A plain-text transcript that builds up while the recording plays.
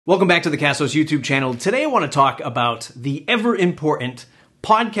Welcome back to the Castos YouTube channel. Today I want to talk about the ever-important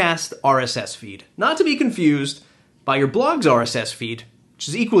podcast RSS feed. Not to be confused by your blog's RSS feed, which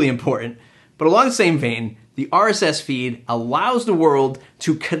is equally important, but along the same vein, the RSS feed allows the world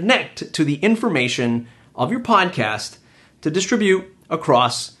to connect to the information of your podcast to distribute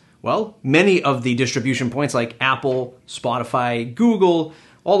across, well, many of the distribution points like Apple, Spotify, Google,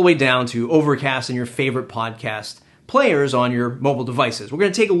 all the way down to Overcast and your favorite podcast players on your mobile devices. We're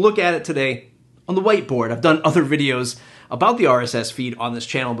going to take a look at it today on the whiteboard. I've done other videos about the RSS feed on this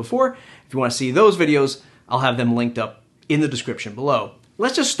channel before. If you want to see those videos, I'll have them linked up in the description below.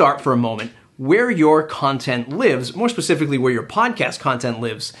 Let's just start for a moment where your content lives, more specifically where your podcast content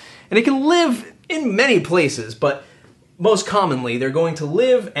lives. And it can live in many places, but most commonly they're going to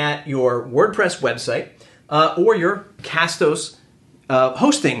live at your WordPress website or your Castos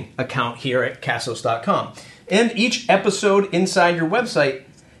hosting account here at castos.com. And each episode inside your website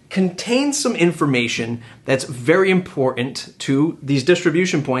contains some information that's very important to these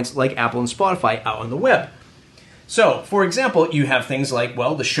distribution points like Apple and Spotify out on the web. So, for example, you have things like,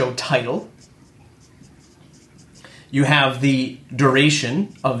 well, the show title. You have the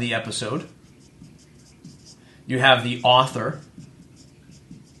duration of the episode. You have the author.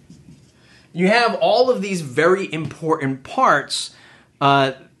 You have all of these very important parts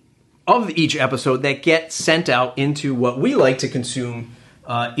of each episode that get sent out into what we like to consume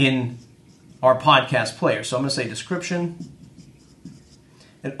in our podcast player. So I'm going to say description.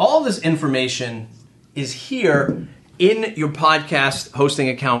 And all this information is here in your podcast hosting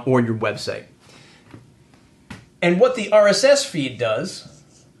account or your website. And what the RSS feed does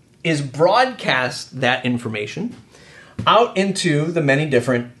is broadcast that information out into the many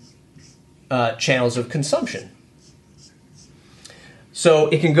different channels of consumption. So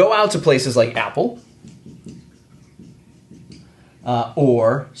it can go out to places like Apple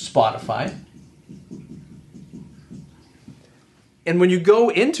or Spotify. And when you go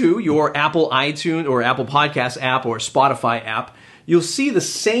into your Apple iTunes or Apple Podcast app or Spotify app, you'll see the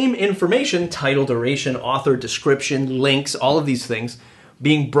same information, title, duration, author, description, links, all of these things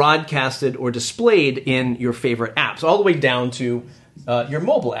being broadcasted or displayed in your favorite apps, all the way down to your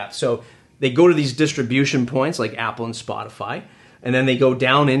mobile app. So they go to these distribution points like Apple and Spotify, and then they go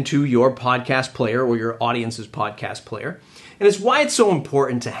down into your podcast player or your audience's podcast player. And it's why it's so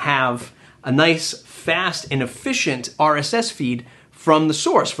important to have a nice, fast, and efficient RSS feed from the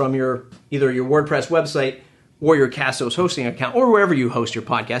source, from either your WordPress website or your Castos hosting account, or wherever you host your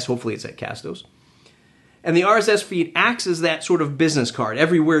podcast. Hopefully it's at Castos. And the RSS feed acts as that sort of business card.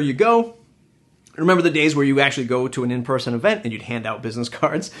 Everywhere you go, remember the days where you actually go to an in-person event and you'd hand out business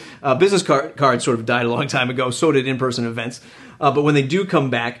cards? Business cards sort of died a long time ago, so did in-person events. But when they do come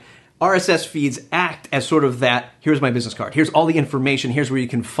back, RSS feeds act as sort of that, here's my business card, here's all the information, here's where you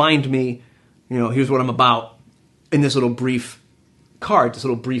can find me, here's what I'm about in this little brief card, this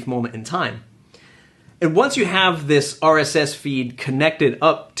little brief moment in time. And once you have this RSS feed connected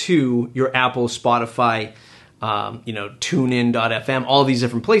up to your Apple, Spotify, TuneIn.fm, all these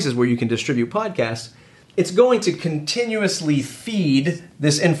different places where you can distribute podcasts, it's going to continuously feed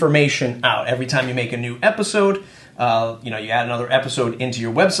this information out. Every time you make a new episode, you add another episode into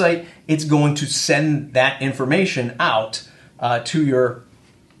your website, it's going to send that information out to your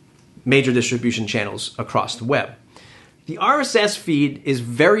major distribution channels across the web. The RSS feed is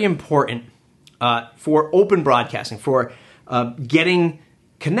very important for open broadcasting, for getting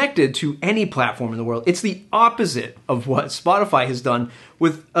connected to any platform in the world. It's the opposite of what Spotify has done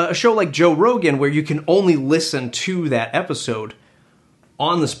with a show like Joe Rogan, where you can only listen to that episode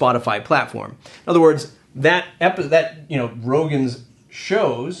on the Spotify platform. In other words, Rogan's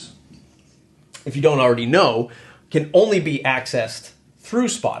shows, if you don't already know, can only be accessed through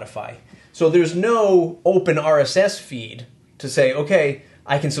Spotify. So there's no open RSS feed to say, okay,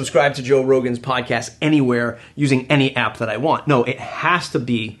 I can subscribe to Joe Rogan's podcast anywhere using any app that I want. No, it has to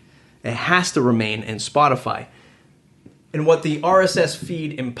remain in Spotify. And what the RSS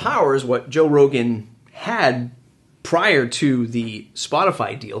feed empowers, what Joe Rogan had prior to the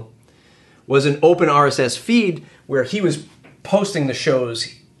Spotify deal, was an open RSS feed where he was posting the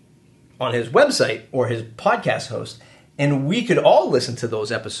shows on his website or his podcast host, and we could all listen to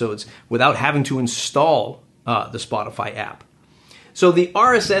those episodes without having to install the Spotify app. So the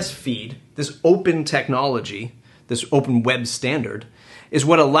RSS feed, this open technology, this open web standard, is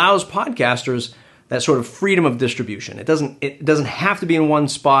what allows podcasters that sort of freedom of distribution. It doesn't have to be in one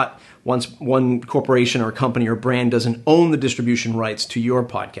spot. Once one corporation or company or brand doesn't own the distribution rights to your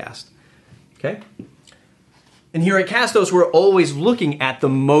podcast. Okay? And here at Castos, we're always looking at the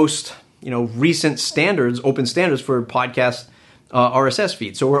most, recent standards, open standards for podcast RSS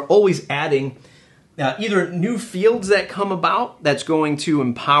feed. So we're always adding either new fields that come about that's going to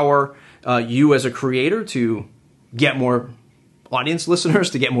empower you as a creator to get more audience listeners,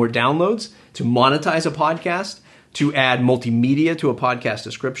 to get more downloads, to monetize a podcast, to add multimedia to a podcast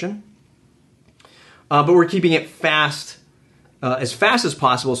description. But we're keeping it fast as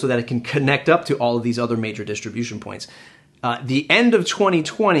possible so that it can connect up to all of these other major distribution points. The end of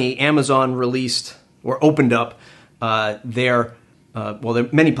 2020, Amazon released or opened up there are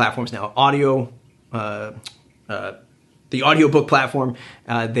many platforms now. The audiobook platform,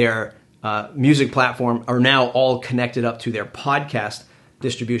 their music platform are now all connected up to their podcast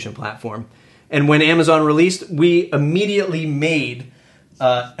distribution platform. And when Amazon released, we immediately made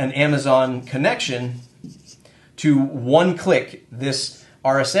an Amazon connection to one-click this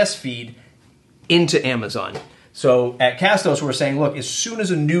RSS feed into Amazon. So at Castos, we're saying, look, as soon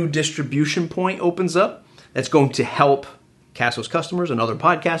as a new distribution point opens up, that's going to help Castos customers and other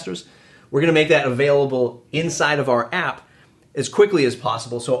podcasters, we're going to make that available inside of our app as quickly as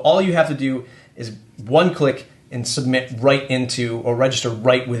possible. So all you have to do is one click and submit right into or register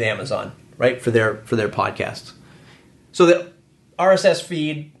right with Amazon, right, for their podcasts. So the RSS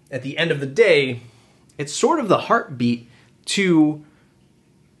feed, at the end of the day, it's sort of the heartbeat to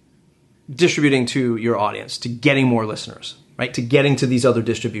distributing to your audience, to getting more listeners, right, to getting to these other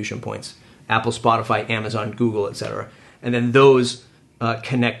distribution points, Apple, Spotify, Amazon, Google, etc. And then those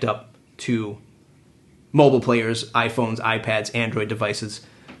connect up to mobile players, iPhones, iPads, Android devices,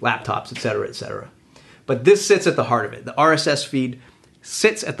 laptops, etc., etc. But this sits at the heart of it. The RSS feed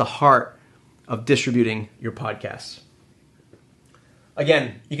sits at the heart of distributing your podcasts.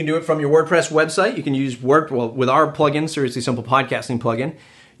 Again, you can do it from your WordPress website. You can use with our plugin, Seriously Simple Podcasting plugin,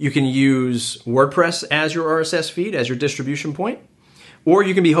 you can use WordPress as your RSS feed, as your distribution point. Or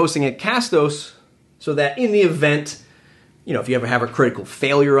you can be hosting at Castos so that in the event, if you ever have a critical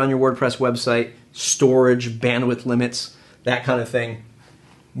failure on your WordPress website, storage, bandwidth limits, that kind of thing,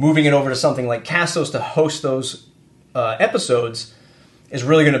 moving it over to something like Castos to host those episodes is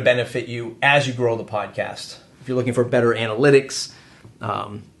really going to benefit you as you grow the podcast. If you're looking for better analytics,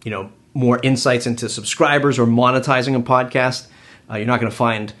 more insights into subscribers or monetizing a podcast, you're not going to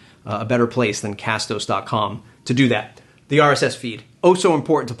find a better place than Castos.com to do that. The RSS feed, oh so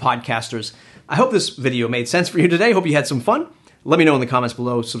important to podcasters. I hope this video made sense for you today. Hope you had some fun. Let me know in the comments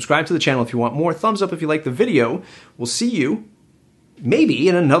below. Subscribe to the channel if you want more. Thumbs up if you like the video. We'll see you maybe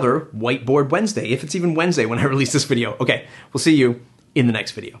in another Whiteboard Wednesday, if it's even Wednesday when I release this video. Okay, we'll see you in the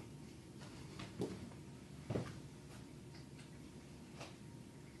next video.